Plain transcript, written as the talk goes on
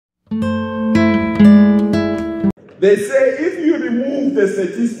They say if you remove the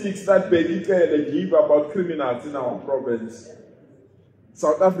statistics that Bheki Cele give about criminals in our province,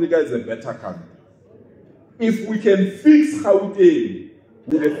 South Africa is a better country. If we can fix Gauteng,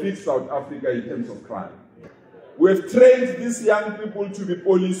 we will fix South Africa in terms of crime. We have trained these young people to be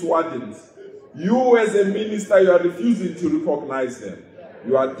police wardens. You as a minister, you are refusing to recognize them.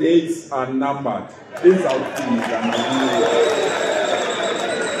 Your days are numbered. These are things.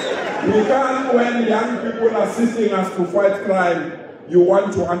 We can't, when young people are assisting us to fight crime, you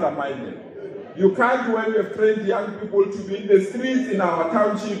want to undermine them. You can't, when we have trained young people to be in the streets in our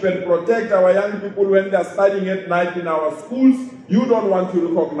township and protect our young people when they are studying at night in our schools, you don't want to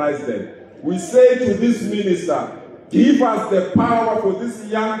recognize them. We say to this minister, give us the power for these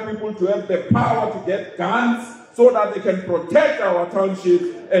young people to have the power to get guns so that they can protect our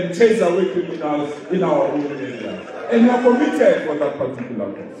township and chase away criminals in our own areas. And we are committed for that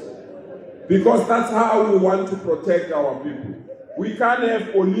particular cause. Because that's how we want to protect our people. We can't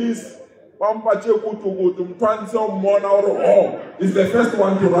have police is the first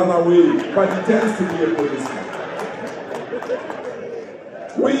one to run away, but he tends to be a policeman.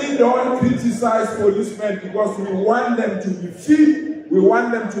 We don't criticize policemen because we want them to be fit, we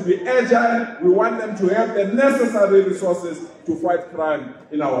want them to be agile, we want them to have the necessary resources to fight crime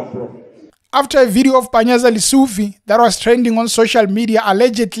in our province. After a video of Panyaza Lesufi that was trending on social media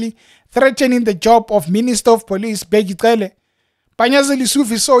allegedly threatening the job of Minister of Police Bheki Cele, Panyaza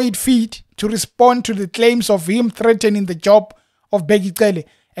Lesufi saw it fit to respond to the claims of him threatening the job of Bheki Cele.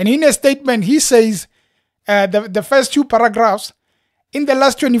 And in a statement, he says, the first two paragraphs, in the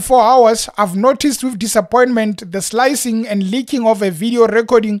last 24 hours, I've noticed with disappointment the slicing and leaking of a video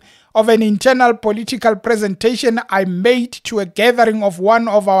recording of an internal political presentation I made to a gathering of one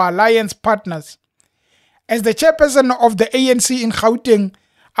of our alliance partners. As the chairperson of the ANC in Gauteng,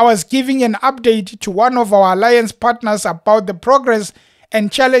 I was giving an update to one of our alliance partners about the progress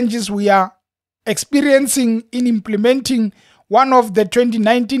and challenges we are experiencing in implementing one of the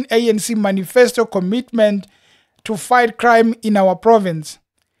 2019 ANC manifesto commitment to fight crime in our province.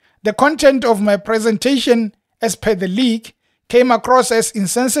 The content of my presentation, as per the leak, came across as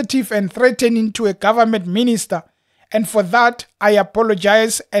insensitive and threatening to a government minister, and for that I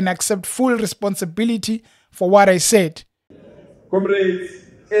apologize and accept full responsibility for what I said. Comrades,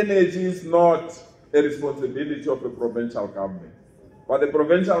 energy is not a responsibility of the provincial government. But the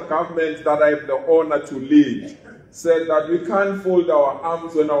provincial government that I have the honor to lead said that we can't fold our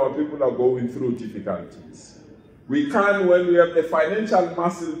arms when our people are going through difficulties. We can't, when we have the financial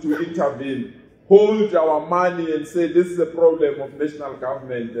muscle to intervene, hold our money and say this is a problem of national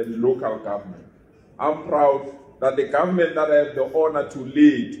government and local government. I'm proud that the government that I have the honor to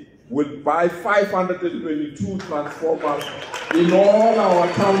lead will buy 522 transformers in all our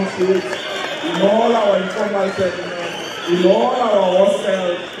townships, in all our informal settlements, in all our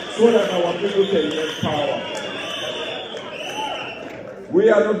hostels, so that our people can get power. We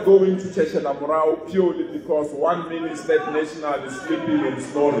are not going to Cheshela Morao purely because one minister national is sleeping and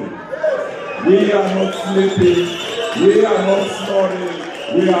snoring. We are not sleeping, we are not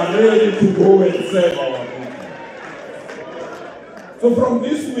snoring, we are ready to go and serve our people. So from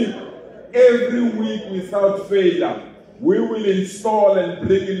this week, every week without failure, we will install and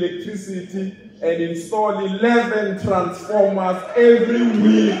bring electricity and install 11 transformers every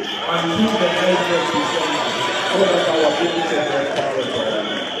week until the end of December, so that our people can get power.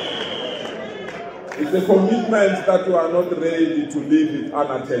 It's a commitment that we are not ready to leave it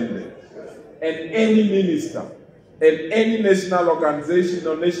unattended. And any minister, and any national organization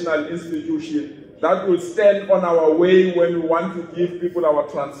or national institution that will stand on our way when we want to give people our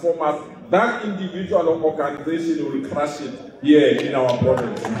transformers, that individual or organization will crush it here in our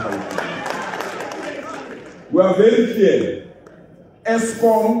province. We are very clear.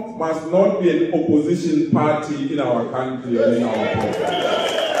 ESCOM must not be an opposition party in our country and in our province.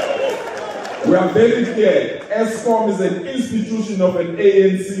 We are very clear. ESCOM is an institution of an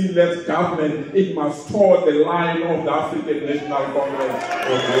ANC-led government. It must toe the line of the African National Congress.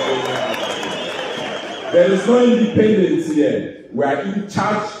 There is no independence here. We are in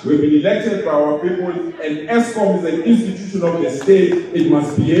charge, we've been elected by our people, and ESCOM is an institution of the state. It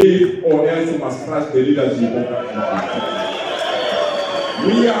must behave or else it must crush the leadership of that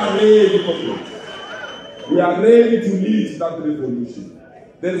country. We are ready for it. We are ready to lead that revolution.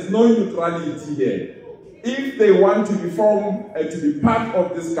 There is no neutrality here. If they want to be formed and to be part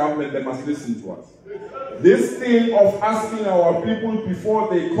of this government, they must listen to us. This thing of asking our people before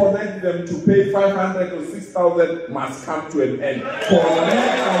they connect them to pay 500 or 6,000 must come to an end.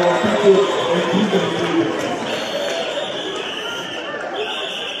 Connect our people and give them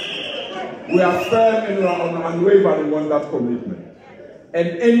We are firm and we are unwavering on that commitment. And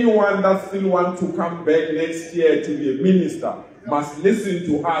anyone that still wants to come back next year to be a minister must listen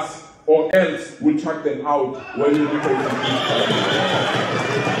to us, or else we'll chuck them out when we reach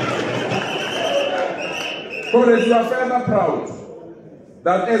Comrades, we are further proud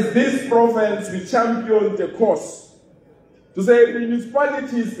that as this province we championed the cause to say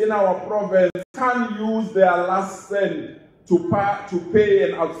municipalities in our province can use their last cent to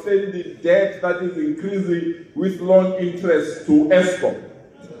pay an outstanding debt that is increasing with loan interest to ESCOM.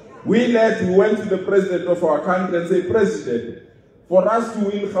 We went to the president of our country and said, President, for us to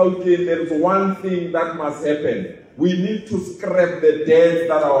win Gauteng, there is one thing that must happen. We need to scrap the debt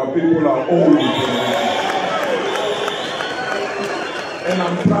that our people are owing. And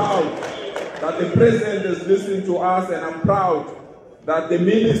I'm proud that the president is listening to us, and I'm proud that the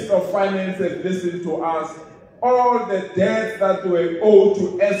Minister of Finance has listened to us. All the debts that were owed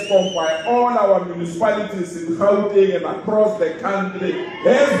to ESCOM by all our municipalities in Gauteng and across the country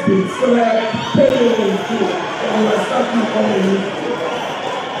has been scrapped, paid in full, and we are starting on a new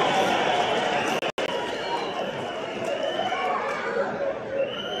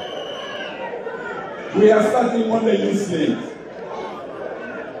slate. We are starting on a new slate.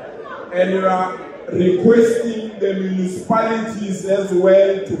 And we are requesting the municipalities as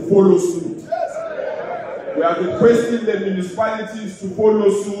well to follow suit. We are requesting the municipalities to follow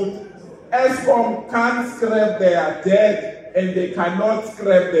suit. ESCOM can't scrap their debt, and they cannot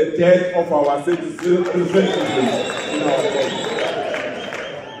scrap the debt of our citizens in our province.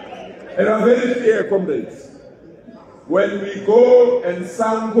 And I'm very clear, comrades. When we go and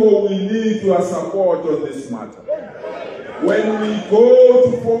Sanko, we need your support on this matter. When we go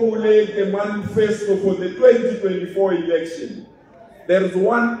to formulate the manifesto for the 2024 election, there is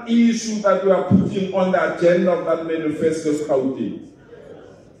one issue that we are putting on the agenda of that manifesto, Gauteng.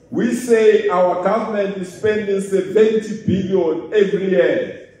 We say our government is spending 70 billion every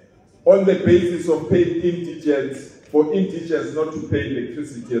year on the basis of paying indigents, for indigents not to pay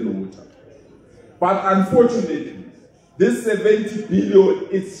electricity and water. But unfortunately, this 70 billion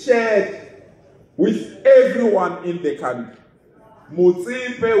is shared with everyone in the country.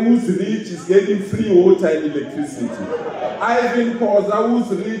 Motsipe, who's rich, is getting free water and electricity. Ivan Koza,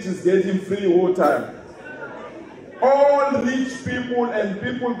 who's rich, is getting free water. All rich people and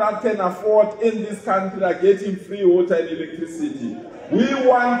people that can afford in this country are getting free water and electricity. We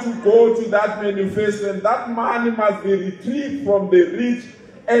want to go to that manifesto, and that money must be retrieved from the rich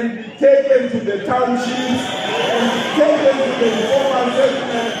and be taken to the townships, and be taken to the informal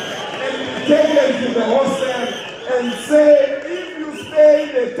settlement, and be taken to the hostel, and say, if you stay in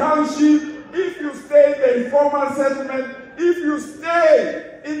the township, if you stay in the informal settlement, if you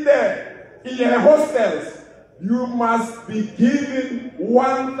stay in the hostels, you must be given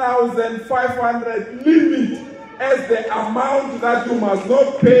 1,500 limit as the amount that you must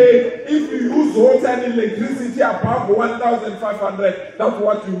not pay. If you use water and electricity above 1,500, that's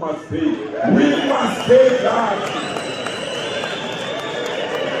what you must pay. We must pay that.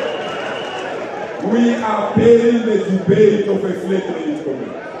 We are paying the debate of a flat rate.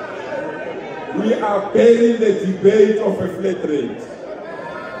 We are paying the debate of a flat rate.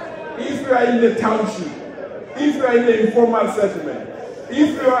 If you are in the township, if you are in the informal settlement,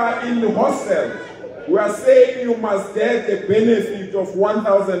 if you are in the hostel, we are saying you must get the benefit of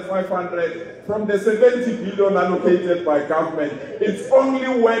 1,500 from the 70 billion allocated by government. It's only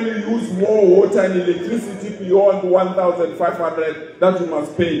when you use more water and electricity beyond 1,500 that you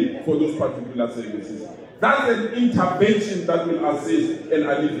must pay for those particular services. That's an intervention that will assist and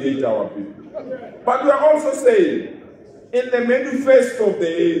alleviate our people. But we are also saying, in the manifesto of the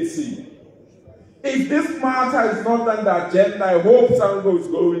ANC, if this matter is not on the agenda, I hope Sango is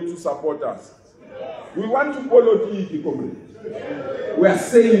going to support us. We want to follow the community. We are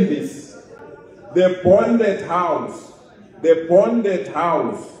saying this. The bonded house,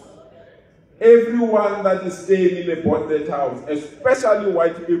 everyone that is staying in a bonded house, especially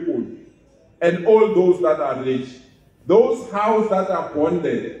white people and all those that are rich, those houses that are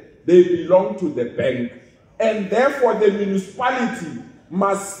bonded, they belong to the bank. And therefore the municipality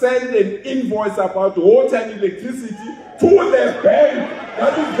must send an invoice about water and electricity to the bank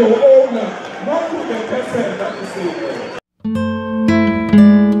that is the owner, not to the person that is saying.